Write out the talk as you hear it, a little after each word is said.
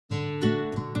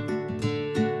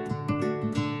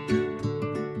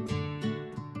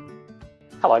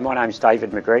Hello, my name's David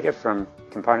McGregor from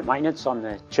Component Maintenance. I'm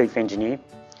the Chief Engineer.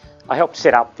 I helped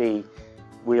set up the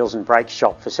wheels and brakes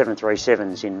shop for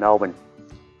 737s in Melbourne.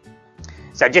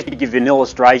 So just to give you an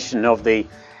illustration of the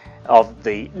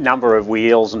number of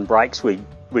wheels and brakes we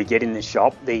get in the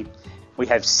shop, we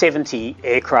have 70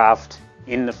 aircraft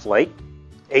in the fleet,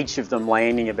 each of them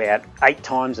landing about 8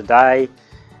 times a day,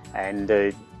 and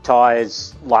the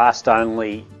tyres last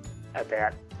only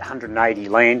about 180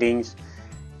 landings,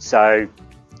 so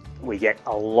we get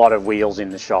a lot of wheels in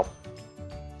the shop.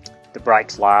 The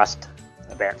brakes last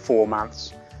about 4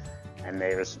 months, and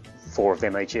there's 4 of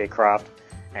them each aircraft,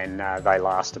 and they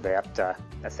last about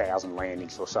 1,000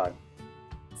 landings or so.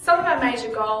 Some of our major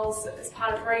goals as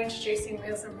part of reintroducing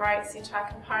wheels and brakes into our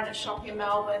component shop in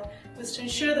Melbourne was to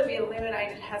ensure that we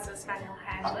eliminated hazardous manual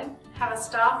handling, have our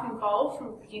staff involved from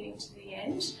the beginning to the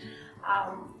end,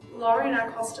 lowering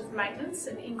our cost of maintenance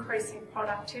and increasing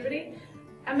productivity,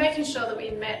 and making sure that we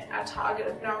met our target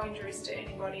of no injuries to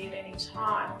anybody at any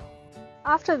time.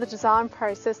 After the design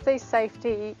process, these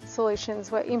safety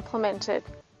solutions were implemented.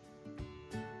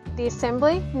 The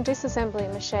assembly and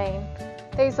disassembly machine.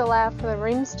 These allow for the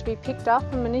rims to be picked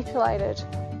up and manipulated.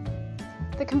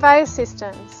 The conveyor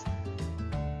systems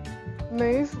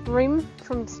move rim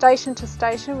from station to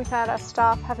station without our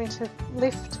staff having to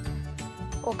lift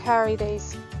or carry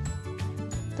these.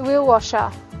 The wheel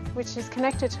washer, which is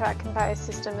connected to our conveyor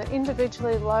system, that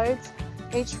individually loads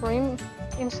each rim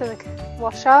into the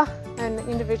washer and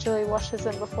individually washes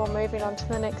them before moving on to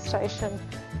the next station.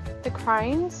 The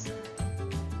cranes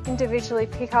individually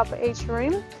pick up each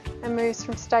rim and moves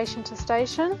from station to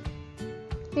station.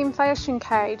 The inflation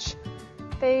cage.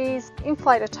 These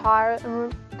inflate a tyre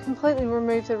and completely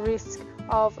remove the risk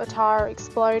of a tyre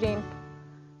exploding.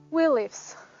 Wheel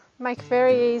lifts make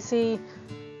very easy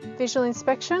visual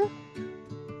inspection.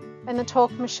 And the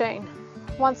torque machine.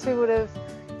 Once we would have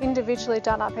individually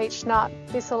done up each nut,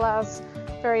 this allows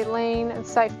very lean and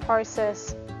safe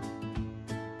process.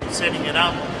 Setting it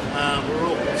up, we're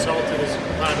all consulted as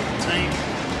part of the team.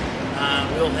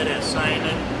 We all had our say in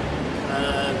it,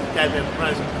 gave our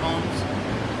pros and cons,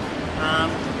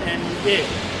 and yeah,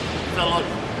 felt like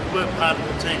we were part of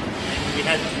the team and we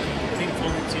had an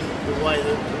influence in the way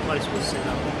that the place was set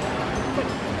up. Good.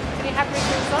 Are you happy with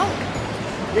the result?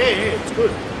 Yeah, it's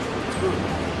good. It's good.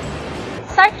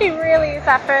 Safety really is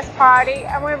our first priority,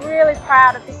 and we're really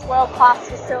proud of this world-class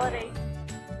facility.